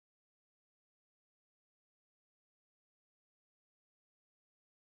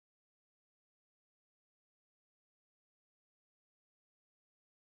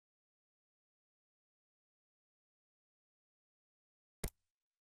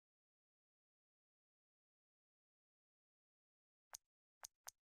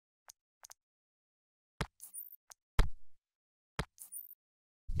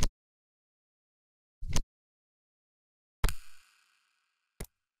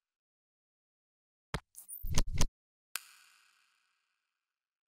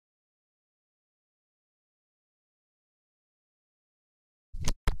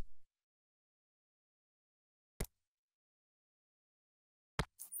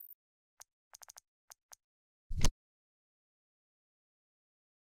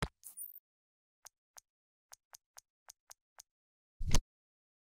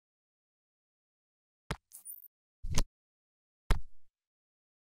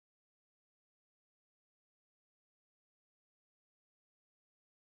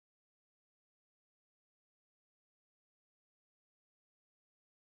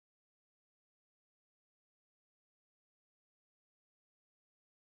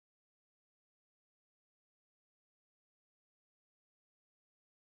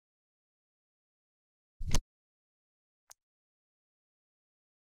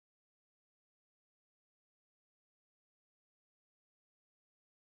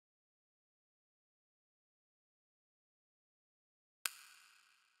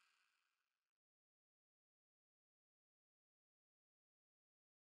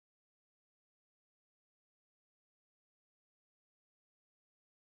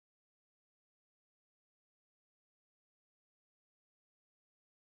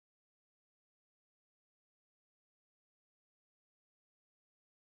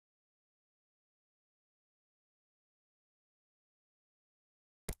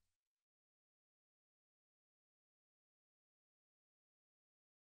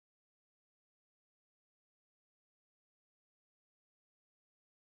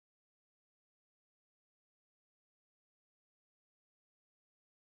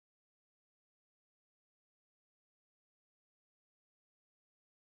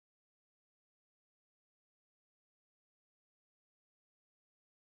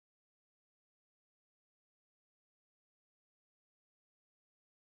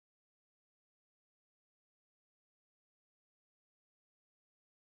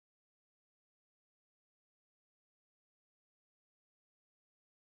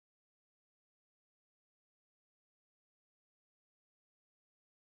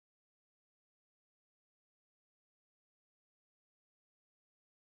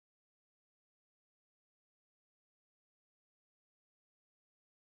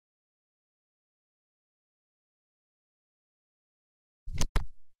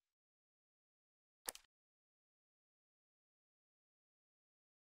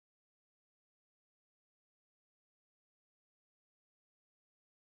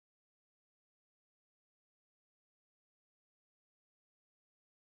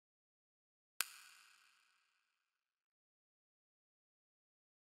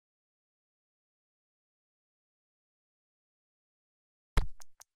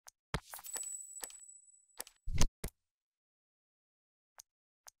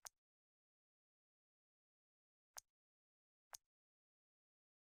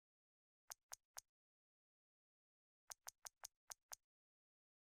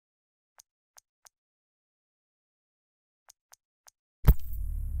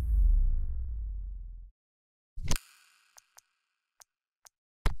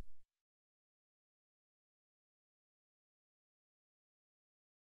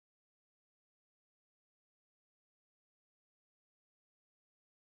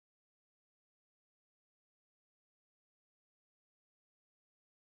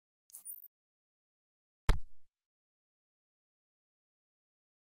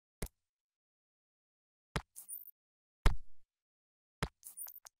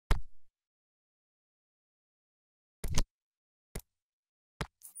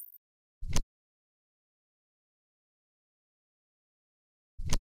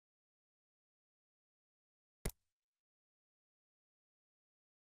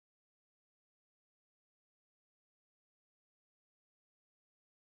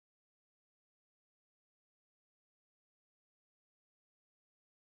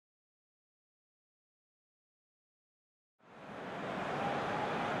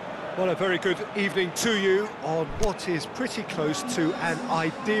Well, a very good evening to you on what is pretty close to an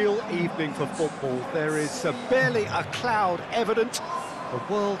ideal evening for football. There is barely a cloud evident.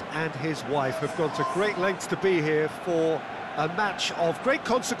 The world and his wife have gone to great lengths to be here for a match of great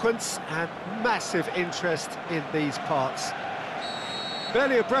consequence and massive interest in these parts.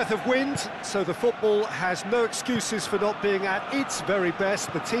 Barely a breath of wind, so the football has no excuses for not being at its very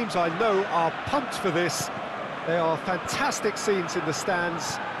best. The teams I know are pumped for this. They are fantastic scenes in the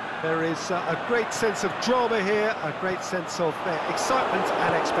stands. There is a great sense of drama here, a great sense of excitement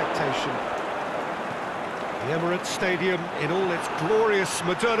and expectation. The Emirates Stadium in all its glorious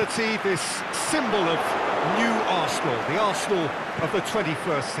modernity, this symbol of new Arsenal, the Arsenal of the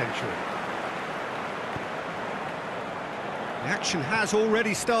 21st century. The action has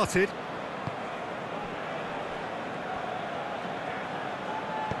already started.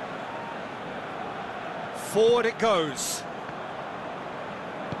 Forward it goes.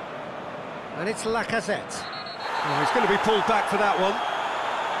 And it's Lacazette. Oh, he's going to be pulled back for that one.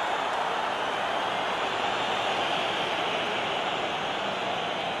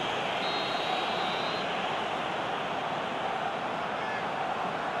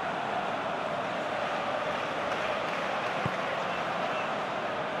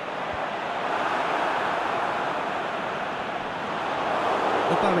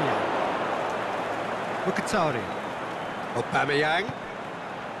 Aubameyang. Mkhitaryan. Aubameyang.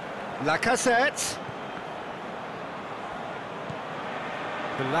 Lacazette.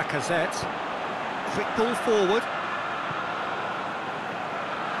 The Lacazette. Quick ball forward.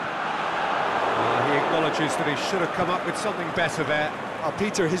 He acknowledges that he should have come up with something better there.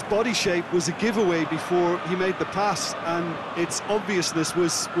 Peter, his body shape was a giveaway before he made the pass, and its obviousness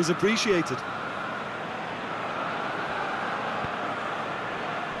was appreciated.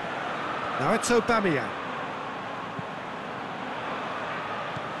 Now it's Aubameyang.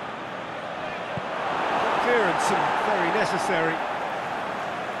 Clearance and very necessary.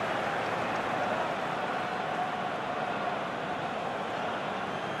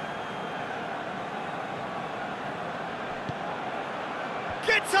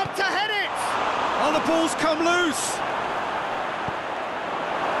 Gets up to head it! Oh, the ball's come loose!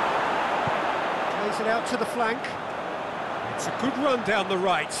 Plays it out to the flank. It's a good run down the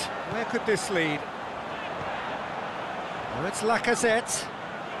right. Where could this lead? Now it's Lacazette.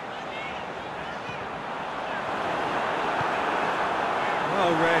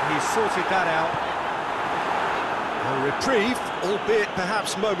 Well read, he sorted that out. A reprieve, albeit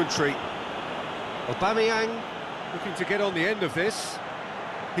perhaps momentary. Aubameyang looking to get on the end of this.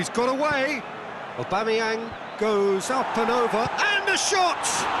 He's got away. Aubameyang goes up and over, and a shot!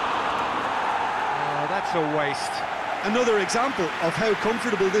 Oh, that's a waste. Another example of how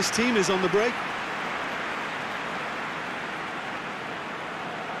comfortable this team is on the break.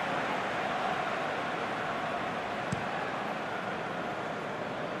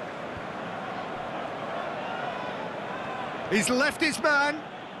 He's left his man,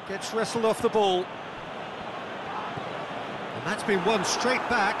 gets wrestled off the ball. And that's been won straight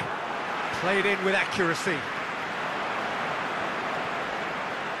back, played in with accuracy.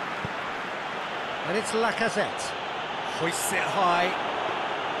 And it's Lacazette. Hoists it high.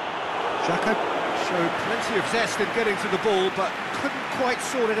 Xhaka showed plenty of zest in getting to the ball, but couldn't quite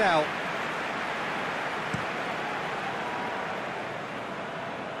sort it out.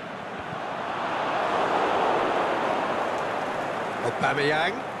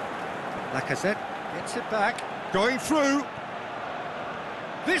 Aubameyang. Lacazette gets it back. Going through.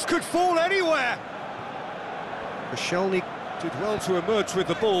 This could fall anywhere. Koscielny did well to emerge with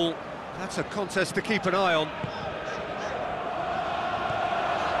the ball. That's a contest to keep an eye on.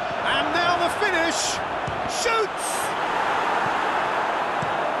 And now the finish. Shoots!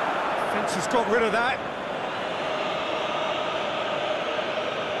 Fence has got rid of that.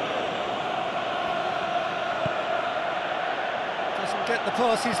 Doesn't get the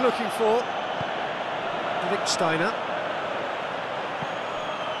pass he's looking for. Steiner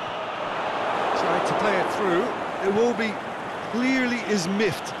tried to play it through. It will be clearly is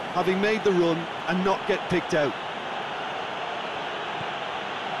miffed having made the run and not get picked out.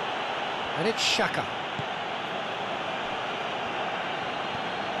 And it's Xhaka.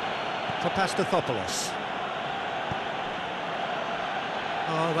 For Pastathopoulos.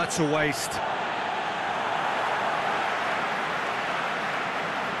 Oh, that's a waste.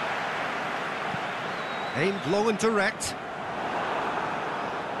 Aimed long and direct.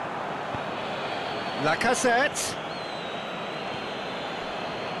 Lacazette.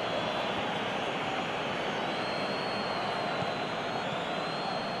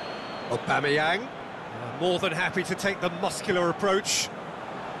 Aubameyang. More than happy to take the muscular approach.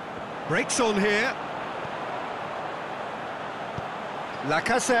 Breaks on here.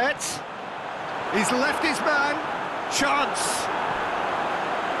 Lacazette. He's left his man. Chance.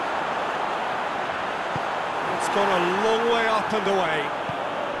 It's gone a long way up and away.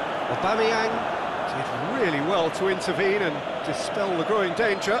 Aubameyang did really well to intervene and dispel the growing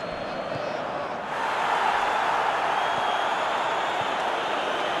danger.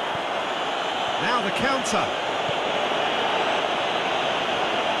 Now the counter.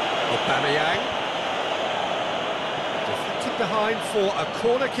 Aubameyang. Deflected behind for a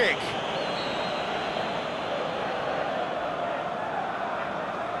corner kick.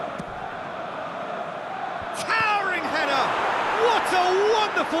 Towering header! What a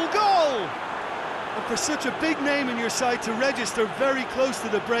wonderful goal! And for such a big name in your side to register very close to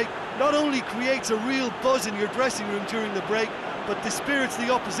the break, not only creates a real buzz in your dressing room during the break, but dispirits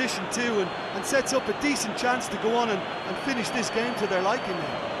the opposition too, and sets up a decent chance to go on and finish this game to their liking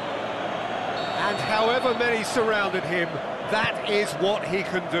now. And however many surrounded him, that is what he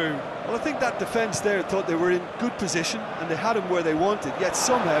can do. Well, I think that defence there thought they were in good position and they had him where they wanted, yet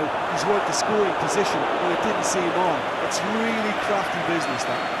somehow he's worked the scoring position when it didn't see him on. It's really crafty business,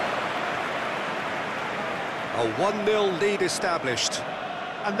 that. A 1-0 lead established.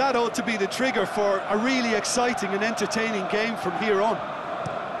 And that ought to be the trigger for a really exciting and entertaining game from here on.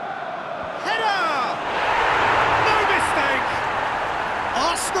 Header! No mistake!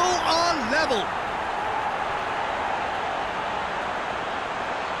 Arsenal are level.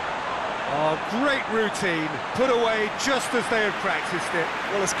 Oh, great routine, put away just as they had practiced it.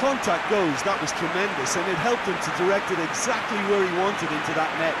 Well, as contact goes, that was tremendous, and it helped him to direct it exactly where he wanted into that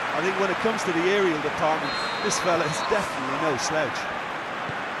net. I think when it comes to the aerial department, this fella is definitely no slouch.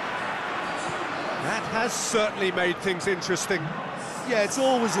 That has certainly made things interesting. Yeah, it's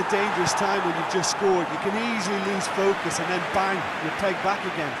always a dangerous time when you've just scored. You can easily lose focus and then bang, you're pegged back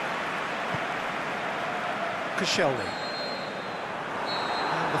again. Koscielny.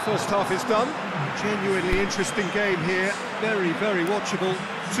 And the first half is done. Genuinely interesting game here. Very, very watchable.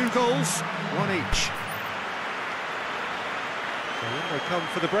 2 goals, 1 each. So in they come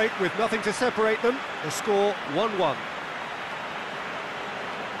for the break with nothing to separate them. The score 1-1.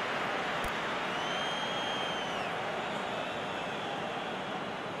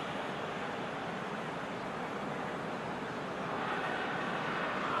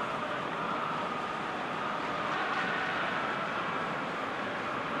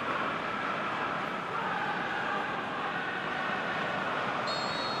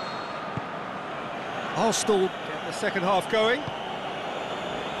 Arsenal get the second half going.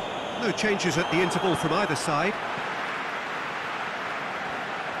 No changes at the interval from either side.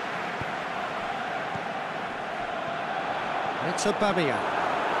 It's Aubameyang.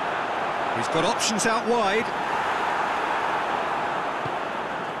 He's got options out wide.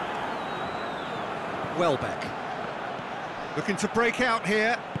 Welbeck. Looking to break out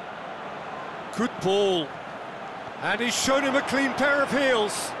here. Good ball. And he's shown him a clean pair of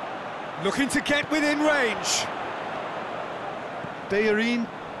heels. Looking to get within range. Bellerin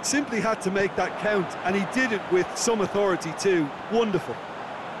simply had to make that count, and he did it with some authority too. Wonderful.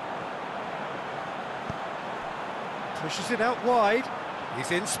 Pushes it out wide. He's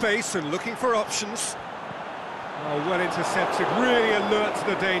in space and looking for options. Oh, well intercepted, really alert to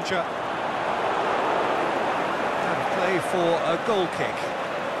the danger. And play for a goal kick.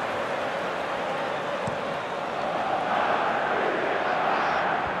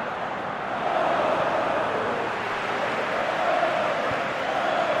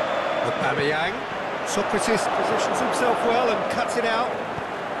 Aubameyang. Socrates positions himself well and cuts it out.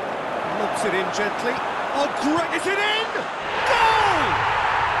 Lobs it in gently. Oh, great! Is it in? Goal!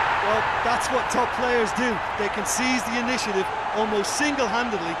 Well, that's what top players do. They can seize the initiative almost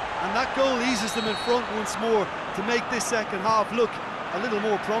single-handedly, and that goal eases them in front once more to make this second half look a little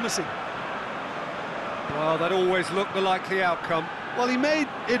more promising. Well, that always looked the likely outcome. Well, he made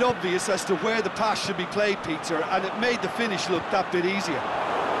it obvious as to where the pass should be played, Peter, and it made the finish look that bit easier.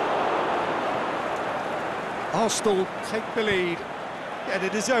 Arsenal take the lead. Yeah, they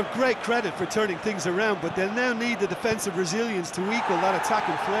deserve great credit for turning things around, but they'll now need the defensive resilience to equal that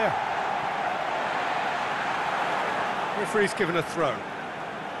attacking flair. Referee's given a throw.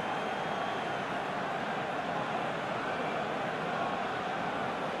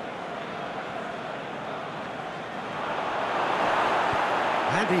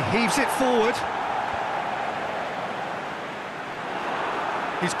 And he heaves it forward.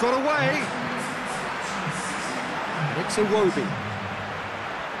 He's got away. And it's Iwobi.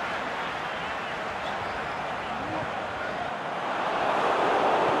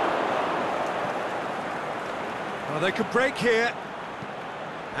 Well, they could break here.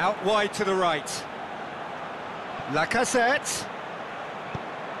 Out wide to the right. Lacazette.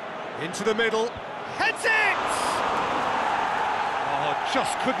 Into the middle. Heads it! Oh,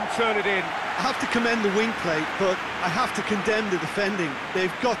 just couldn't turn it in. I have to commend the wing play, but I have to condemn the defending.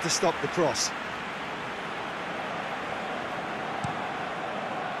 They've got to stop the cross.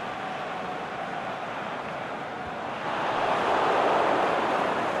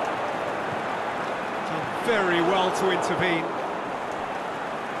 Done very well to intervene.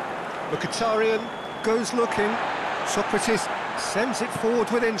 Mkhitaryan goes looking. Socrates sends it forward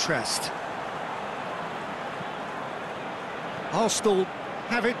with interest. Arsenal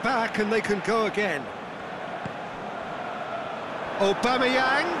have it back and they can go again.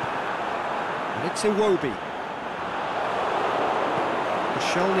 Aubameyang. And it's Iwobi.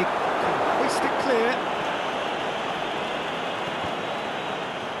 Koscielny can hoist it clear.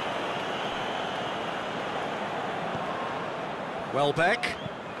 Welbeck.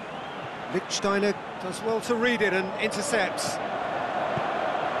 Lichtsteiner does well to read it and intercepts.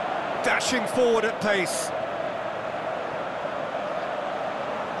 Dashing forward at pace.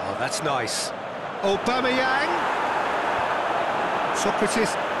 Oh, that's nice. Aubameyang.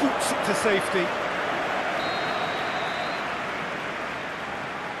 Socrates boots it to safety.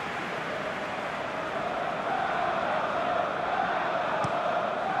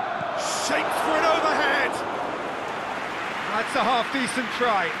 Shaped for an overhead. That's a half-decent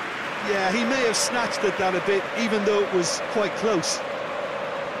try. Yeah, he may have snatched at that a bit, even though it was quite close.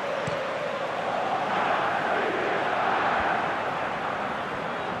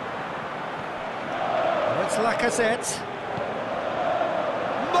 It's Lacazette.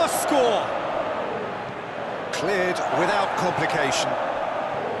 Must score! Cleared without complication.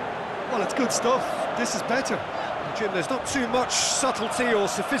 Well, it's good stuff. This is better. Jim, there's not too much subtlety or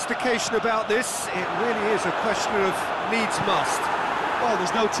sophistication about this. It really is a question of needs must. Well,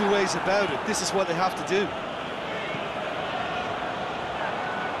 there's no two ways about it. This is what they have to do.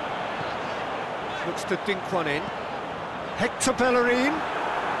 Looks to dink one in. Hector Bellerin.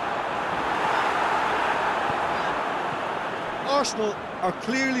 Arsenal are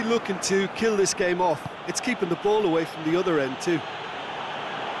clearly looking to kill this game off. It's keeping the ball away from the other end too.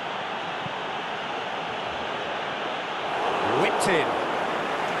 Whipped in.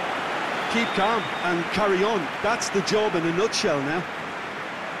 Keep calm and carry on. That's the job in a nutshell now.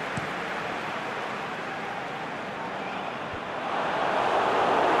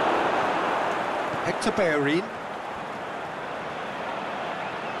 Hector Bellerin.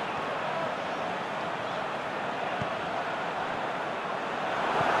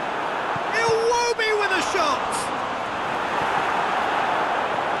 Iwobi with a shot!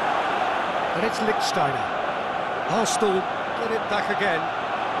 And it's Lichtsteiner. Arsenal get it back again.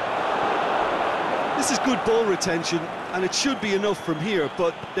 This is good ball retention, and it should be enough from here,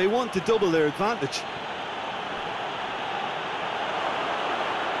 but they want to double their advantage.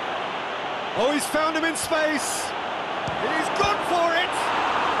 Oh, he's found him in space. He's gone for it.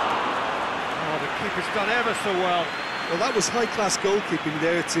 Oh, the keeper's done ever so well. Well, that was high-class goalkeeping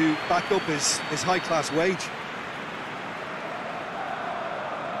there to back up his high-class wage.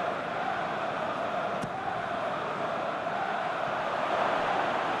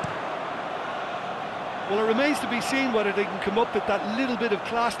 Well, it remains to be seen whether they can come up with that little bit of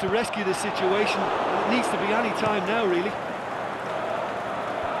class to rescue the situation. It needs to be any time now, really.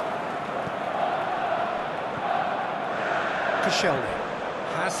 Koscielny.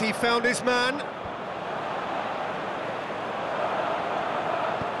 Has he found his man?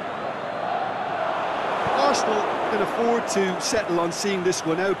 Arsenal can afford to settle on seeing this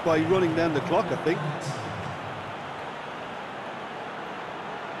one out by running down the clock, I think.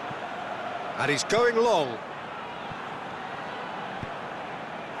 And he's going long.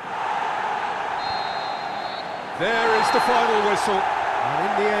 There is the final whistle. And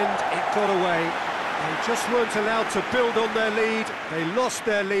in the end, it got away. They just weren't allowed to build on their lead. They lost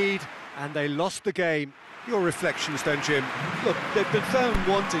their lead, and they lost the game. Your reflections then, Jim? Look, they've been found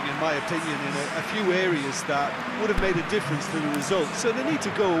wanting, in my opinion, in a few areas that would have made a difference to the result. So they need to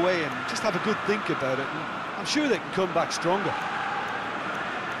go away and just have a good think about it. And I'm sure they can come back stronger.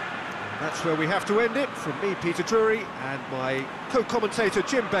 That's where we have to end it. From me, Peter Drury, and my co-commentator,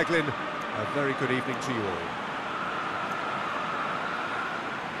 Jim Beglin. A very good evening to you all.